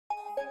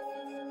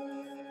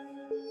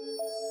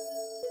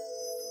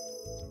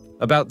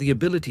About the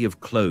ability of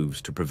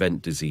cloves to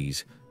prevent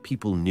disease,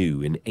 people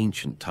knew in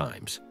ancient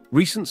times.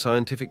 Recent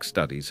scientific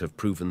studies have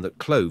proven that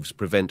cloves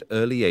prevent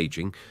early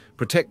aging,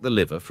 protect the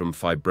liver from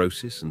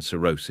fibrosis and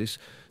cirrhosis,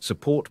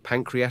 support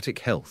pancreatic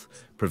health,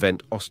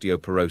 prevent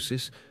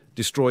osteoporosis,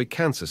 destroy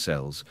cancer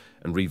cells,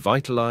 and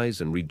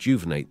revitalize and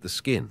rejuvenate the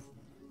skin.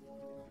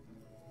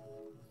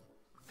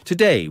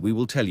 Today, we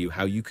will tell you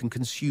how you can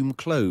consume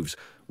cloves,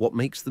 what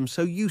makes them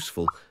so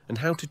useful, and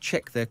how to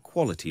check their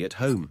quality at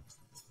home.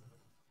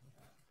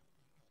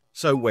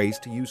 So, ways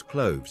to use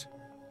cloves.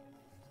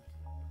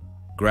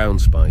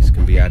 Ground spice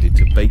can be added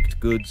to baked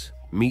goods,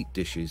 meat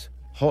dishes,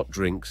 hot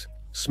drinks,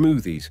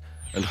 smoothies,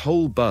 and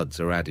whole buds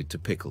are added to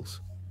pickles.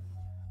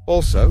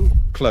 Also,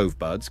 clove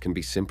buds can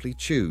be simply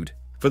chewed.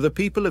 For the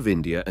people of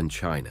India and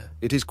China,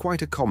 it is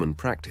quite a common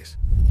practice.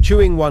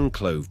 Chewing one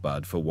clove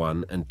bud for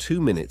 1 and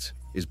 2 minutes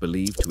is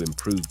believed to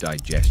improve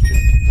digestion,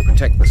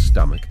 protect the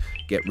stomach,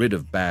 get rid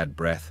of bad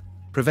breath,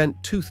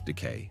 prevent tooth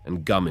decay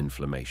and gum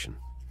inflammation.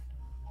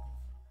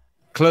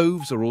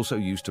 Cloves are also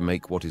used to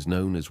make what is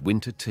known as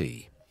winter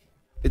tea.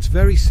 It's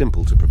very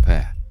simple to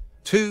prepare.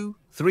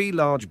 2-3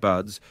 large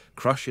buds,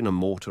 crush in a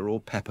mortar or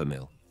pepper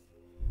mill.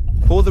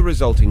 Pour the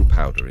resulting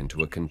powder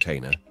into a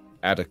container,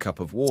 add a cup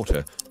of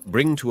water,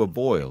 bring to a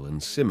boil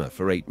and simmer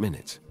for 8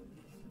 minutes.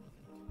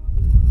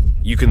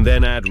 You can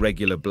then add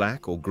regular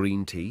black or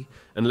green tea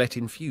and let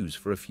infuse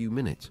for a few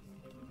minutes.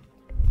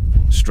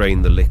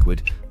 Strain the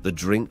liquid, the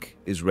drink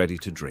is ready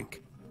to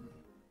drink.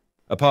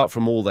 Apart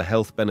from all the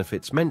health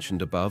benefits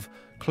mentioned above,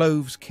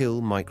 cloves kill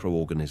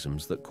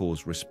microorganisms that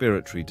cause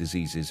respiratory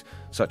diseases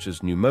such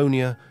as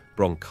pneumonia,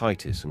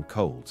 bronchitis, and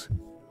colds.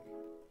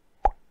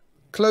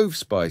 Clove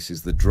spice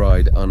is the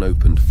dried,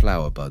 unopened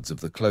flower buds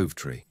of the clove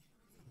tree.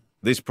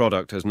 This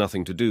product has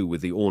nothing to do with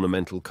the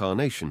ornamental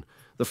carnation,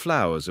 the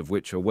flowers of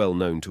which are well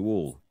known to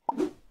all.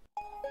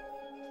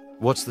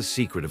 What's the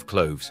secret of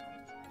cloves?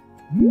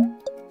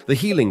 The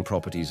healing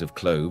properties of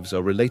cloves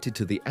are related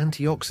to the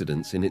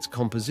antioxidants in its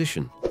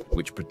composition,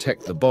 which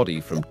protect the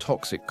body from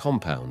toxic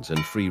compounds and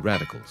free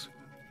radicals.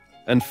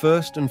 And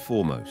first and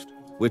foremost,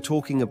 we're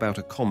talking about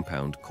a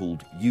compound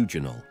called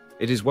eugenol.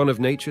 It is one of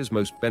nature's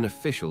most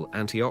beneficial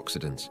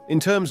antioxidants. In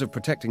terms of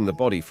protecting the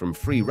body from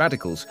free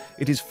radicals,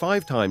 it is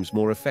 5 times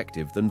more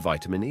effective than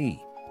vitamin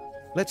E.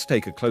 Let's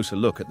take a closer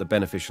look at the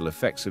beneficial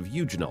effects of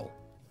eugenol.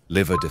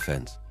 Liver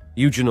defense.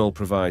 Eugenol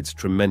provides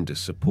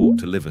tremendous support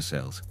to liver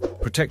cells,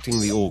 protecting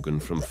the organ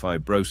from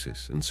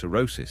fibrosis and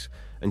cirrhosis,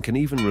 and can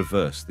even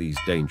reverse these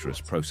dangerous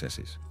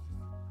processes.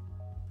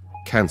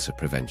 Cancer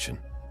prevention.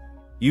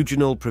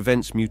 Eugenol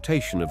prevents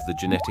mutation of the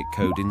genetic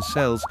code in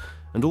cells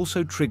and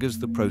also triggers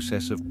the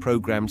process of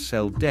programmed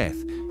cell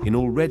death in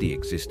already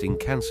existing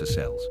cancer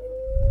cells.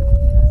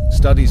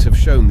 Studies have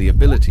shown the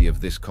ability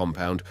of this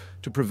compound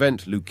to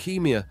prevent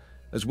leukemia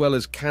as well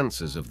as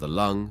cancers of the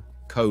lung,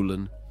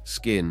 colon,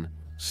 skin,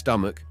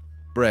 stomach,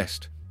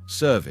 breast,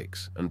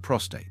 cervix, and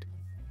prostate.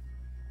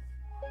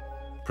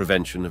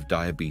 Prevention of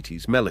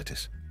diabetes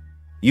mellitus.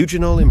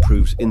 Eugenol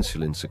improves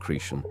insulin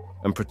secretion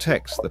and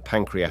protects the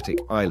pancreatic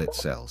islet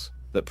cells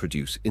that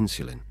produce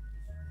insulin.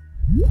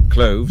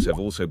 Cloves have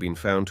also been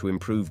found to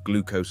improve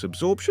glucose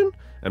absorption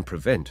and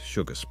prevent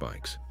sugar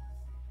spikes.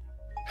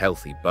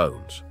 Healthy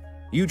bones.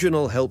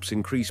 Eugenol helps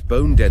increase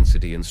bone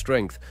density and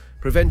strength,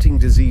 preventing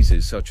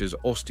diseases such as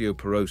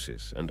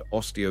osteoporosis and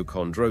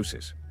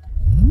osteochondrosis.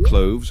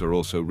 Cloves are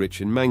also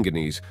rich in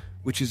manganese,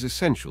 which is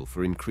essential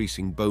for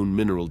increasing bone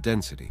mineral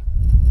density.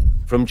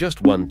 From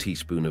just 1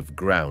 teaspoon of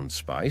ground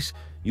spice,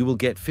 you will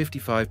get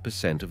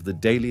 55% of the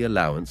daily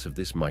allowance of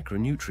this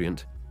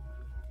micronutrient.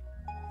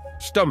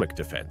 Stomach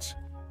defense.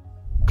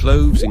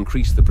 Cloves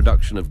increase the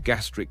production of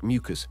gastric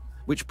mucus,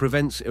 which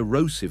prevents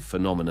erosive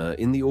phenomena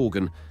in the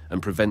organ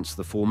and prevents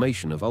the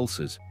formation of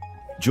ulcers.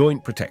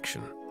 Joint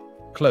protection.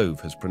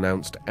 Clove has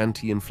pronounced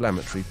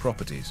anti-inflammatory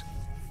properties.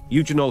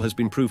 Eugenol has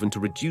been proven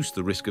to reduce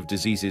the risk of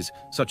diseases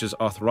such as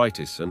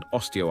arthritis and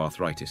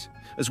osteoarthritis,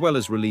 as well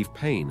as relieve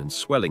pain and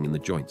swelling in the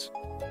joints.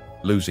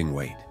 Losing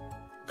weight.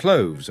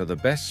 Cloves are the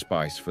best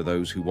spice for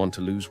those who want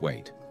to lose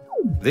weight.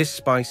 This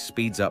spice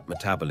speeds up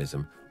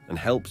metabolism and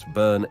helps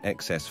burn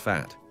excess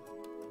fat.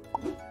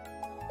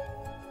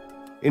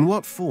 In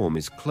what form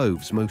is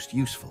cloves most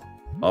useful?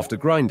 After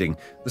grinding,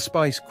 the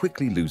spice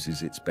quickly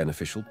loses its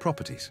beneficial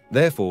properties.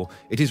 Therefore,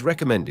 it is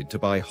recommended to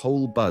buy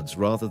whole buds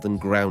rather than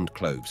ground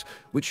cloves,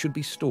 which should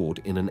be stored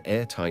in an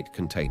airtight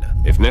container.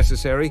 If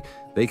necessary,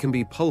 they can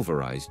be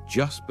pulverized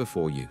just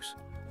before use.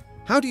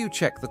 How do you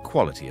check the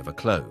quality of a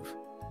clove?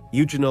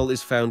 Eugenol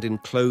is found in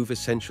clove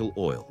essential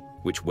oil,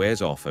 which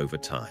wears off over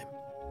time.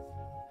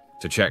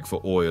 To check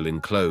for oil in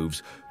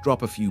cloves,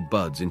 drop a few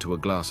buds into a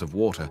glass of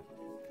water.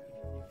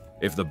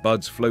 If the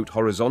buds float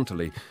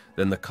horizontally,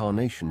 then the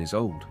carnation is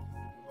old.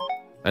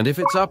 And if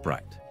it's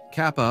upright,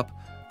 cap up,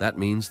 that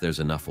means there's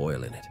enough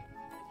oil in it.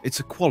 It's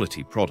a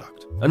quality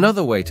product.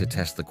 Another way to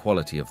test the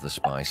quality of the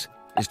spice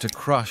is to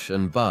crush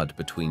and bud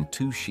between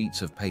 2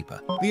 sheets of paper.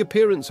 The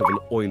appearance of an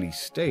oily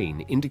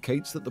stain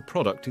indicates that the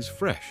product is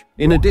fresh.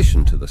 In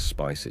addition to the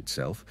spice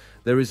itself,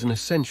 there is an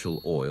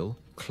essential oil,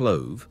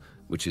 clove,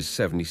 which is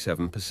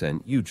 77%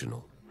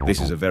 eugenol.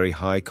 This is a very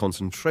high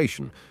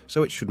concentration,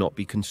 so it should not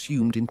be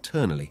consumed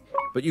internally.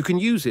 But you can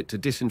use it to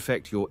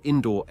disinfect your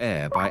indoor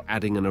air by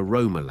adding an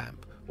aroma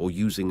lamp or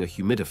using a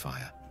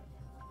humidifier.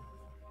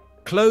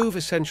 Clove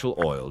essential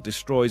oil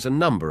destroys a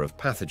number of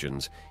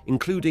pathogens,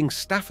 including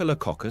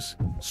Staphylococcus,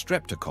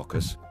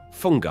 Streptococcus,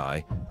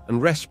 fungi,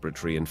 and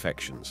respiratory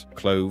infections.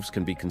 Cloves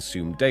can be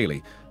consumed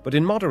daily, but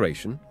in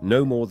moderation,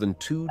 no more than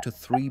 2 to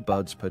 3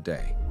 buds per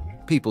day.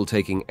 People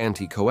taking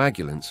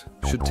anticoagulants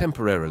should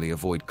temporarily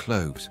avoid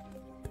cloves.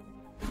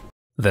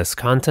 This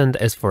content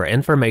is for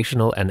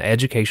informational and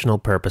educational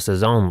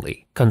purposes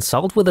only.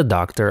 Consult with a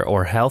doctor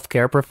or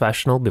healthcare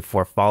professional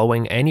before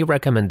following any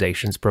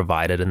recommendations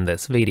provided in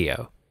this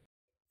video.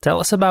 Tell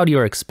us about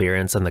your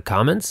experience in the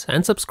comments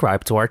and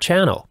subscribe to our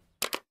channel.